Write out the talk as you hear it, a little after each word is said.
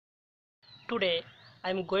Today I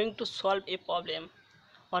am going to solve a problem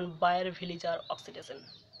on Baeyer Villiger oxidation.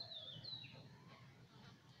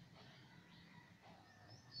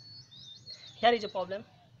 Here is a problem.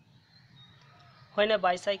 When a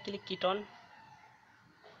bicyclic ketone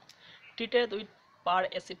treated with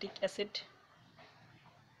peracetic acid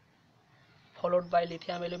followed by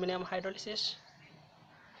lithium aluminum hydrolysis,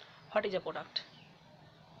 what is a product?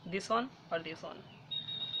 This one or this one?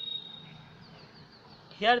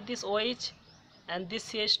 Here this OH and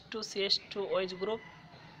this CH2 OH group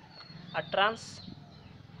are trans,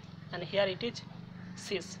 and here it is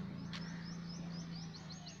cis.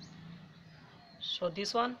 So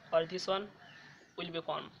this one or this one will be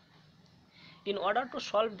formed. In order to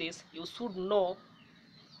solve this, you should know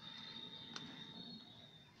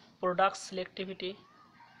product selectivity,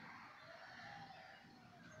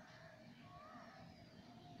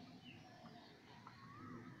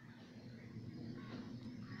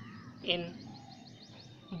 in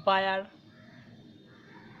Baeyer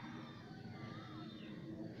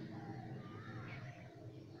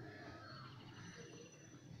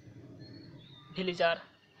Villiger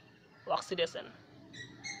oxidation.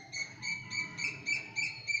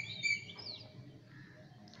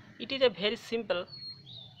 It is a very simple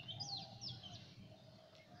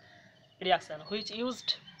reaction which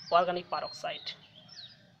used organic peroxide.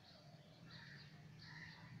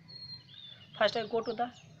 First I go to the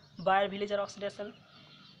Baeyer Villiger oxidation.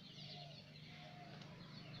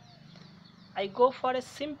 I go for a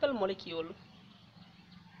simple molecule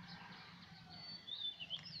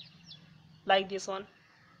like this one.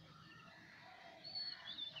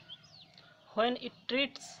 When it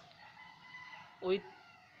treats with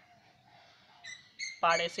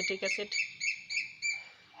peracetic acid,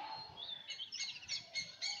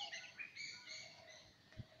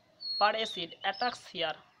 peracid attacks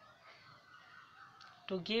here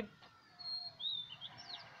to give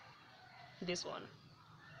this one.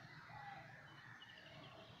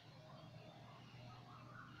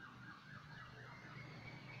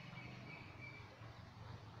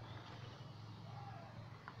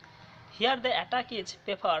 Here the attack is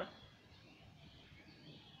preferred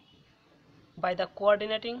by the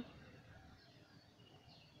coordinating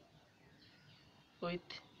with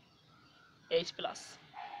H plus.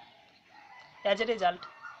 As a result,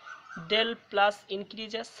 del plus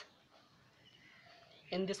increases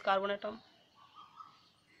in this carbon atom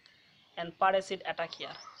and peracid attack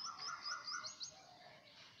here.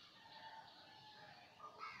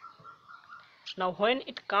 Now when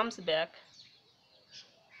it comes back,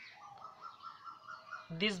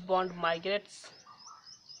 this bond migrates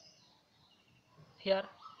here,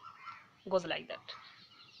 goes like that.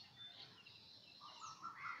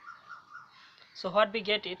 So what we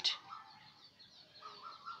get it?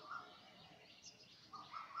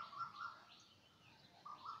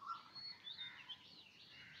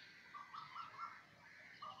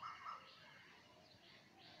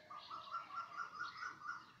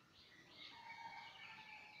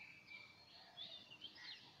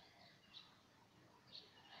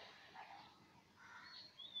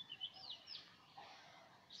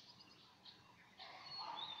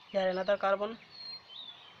 Here another carbon,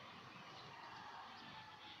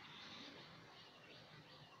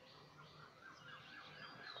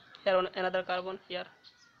 here another carbon, here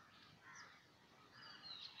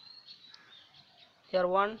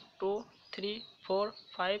 1 2 3 4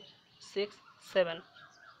 5 6 7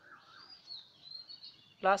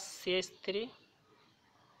 plus CH3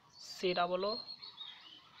 C double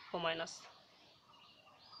O minus.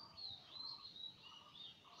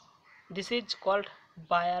 This is called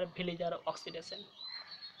Baeyer Villiger oxidation.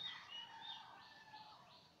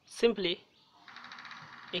 Simply,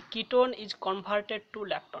 a ketone is converted to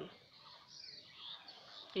lactone.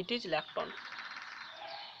 It is lactone.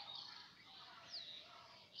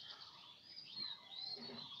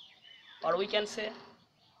 Or we can say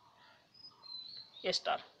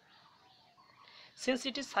ester. Since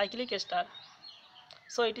it is cyclic ester,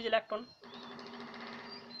 so it is lactone.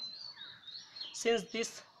 Since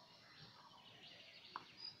this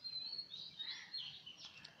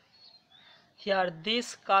here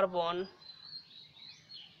this carbon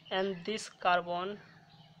and this carbon,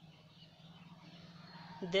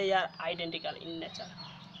 they are identical in nature,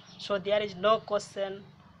 so there is no question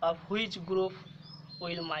of which group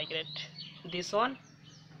will migrate, this one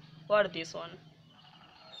or this one,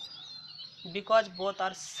 because both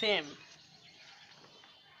are same.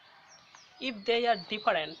 If they are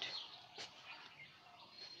different,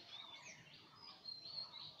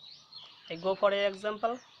 I go for an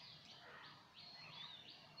example.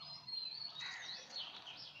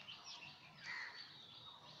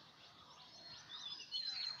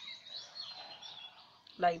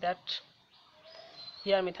 like that.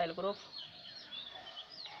 Here methyl group,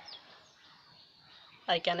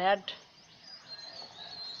 I can add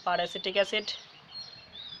paracetic acid,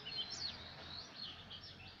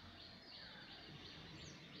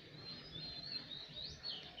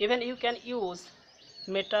 even you can use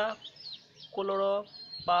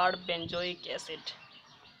metachloroperbenzoic acid.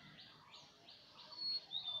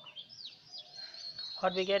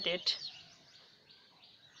 What we get it?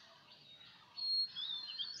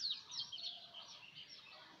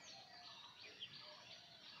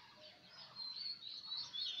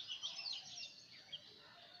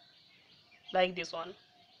 Like this one.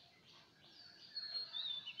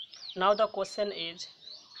 Now the question is,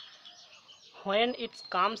 when it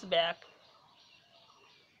comes back,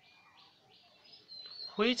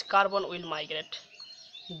 which carbon will migrate?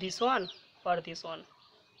 This one or this one?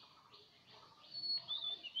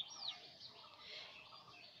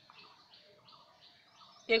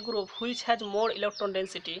 A group which has more electron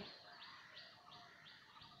density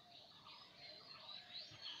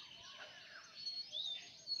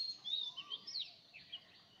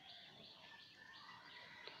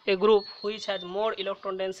a group which has more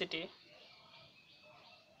electron density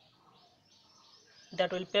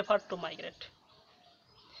that will prefer to migrate.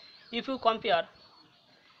 If you compare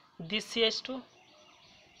this CH2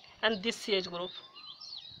 and this CH group,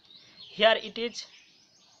 here it is,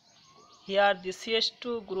 here the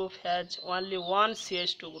CH2 group has only one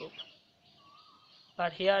CH2 group,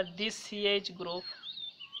 but here this CH group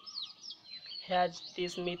has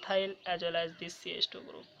this methyl as well as this CH2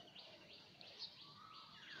 group.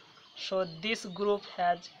 So this group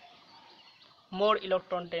has more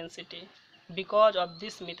electron density because of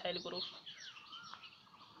this methyl group.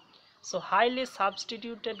 So highly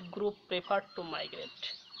substituted group prefer to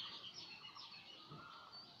migrate.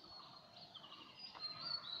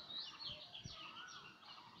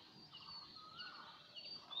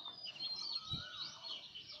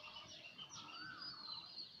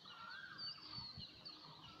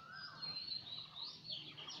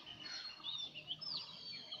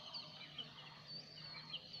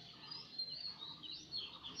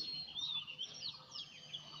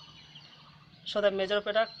 So the major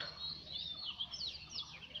product,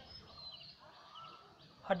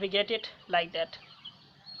 what we get it like that.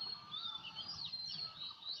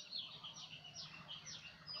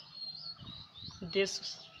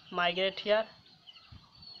 This migrate here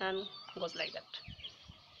and goes like that.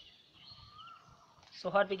 So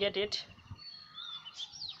what we get it,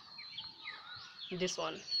 this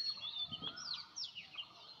one.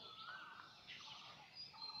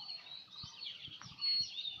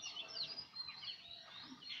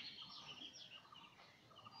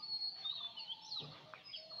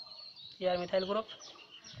 Here methyl group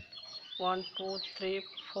 1 2 3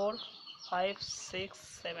 4 5 6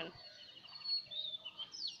 7.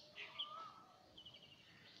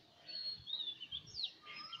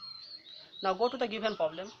 Now go to the given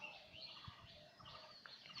problem.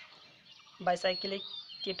 Bicyclic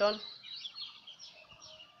ketone,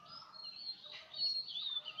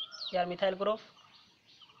 here methyl group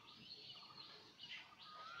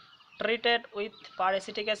treated with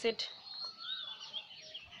paracetic acid.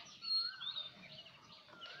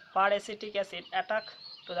 Paracetic acid attack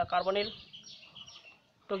to the carbonyl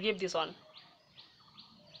to give this one.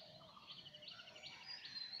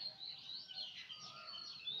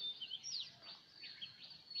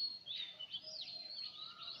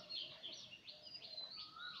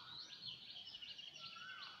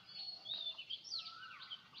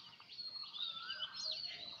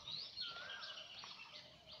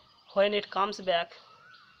 When it comes back,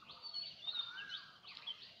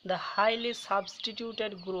 the highly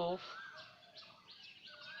substituted group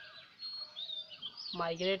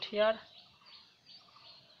migrate here.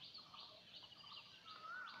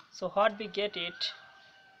 So what we get it,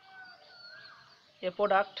 a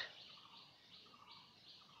product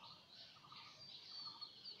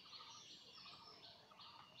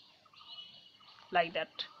like that.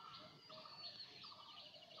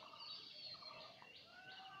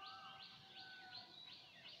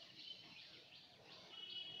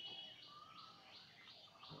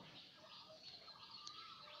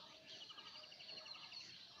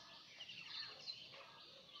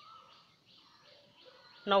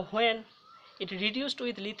 Now when it reduced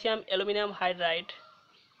with lithium aluminum hydride,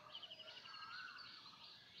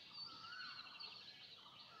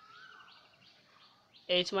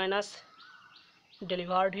 H minus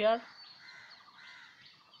delivered here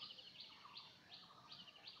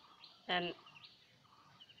and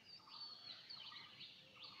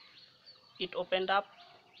it opened up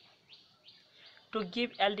to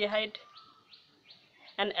give aldehyde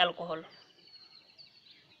and alcohol.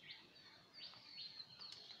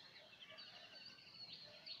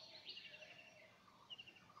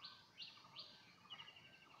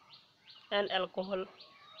 And alcohol.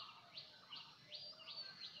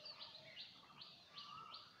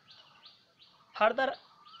 Further,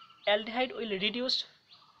 aldehyde will reduce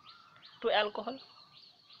to alcohol.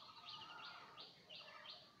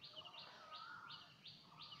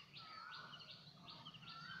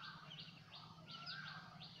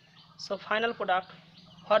 So final product,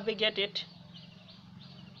 what we get it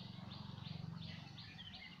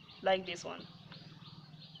like this one.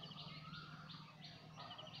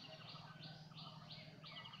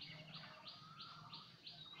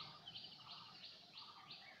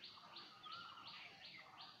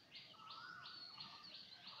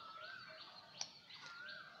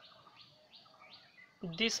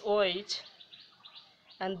 This OH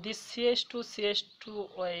and this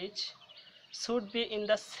CH2OH should be in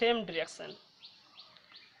the same direction.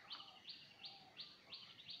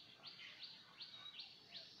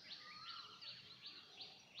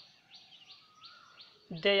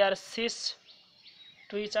 They are cis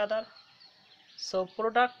to each other, so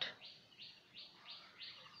product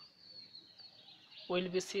will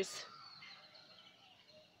be cis.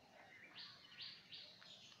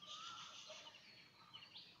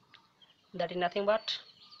 That is nothing but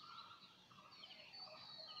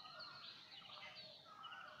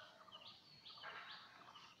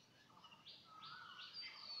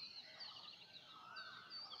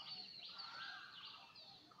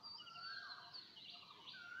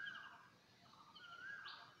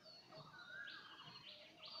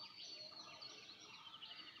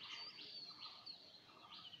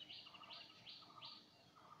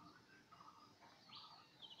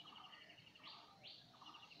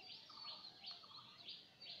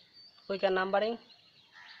we can numbering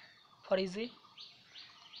for easy.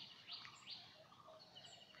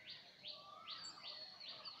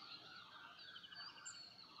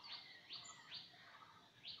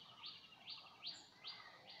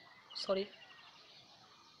 Sorry.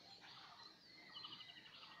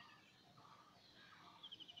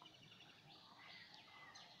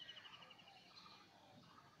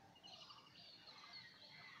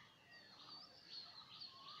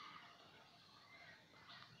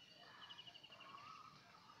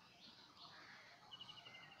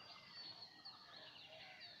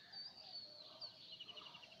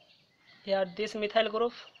 Here this methyl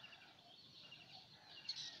group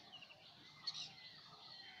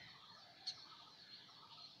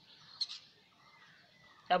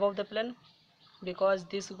above the plane, because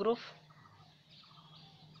this group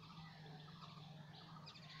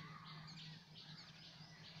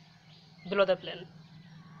below the plane,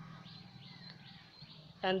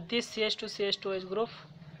 and this CH2CH2H group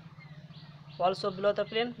also below the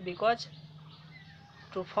plane, because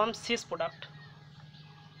to form cis product.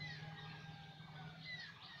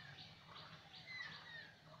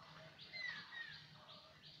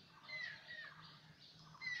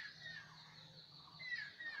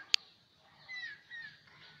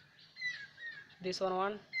 This one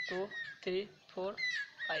 1, 2, 3, 4,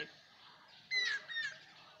 5.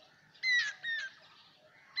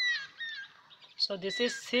 So this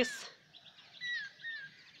is cis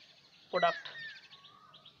product.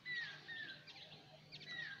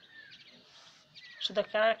 So the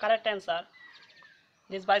correct answer,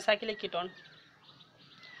 this bicyclic ketone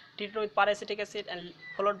treated with peracetic acid and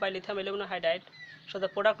followed by lithium aluminum hydride. So the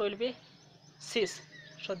product will be cis.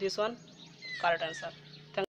 So this one correct answer.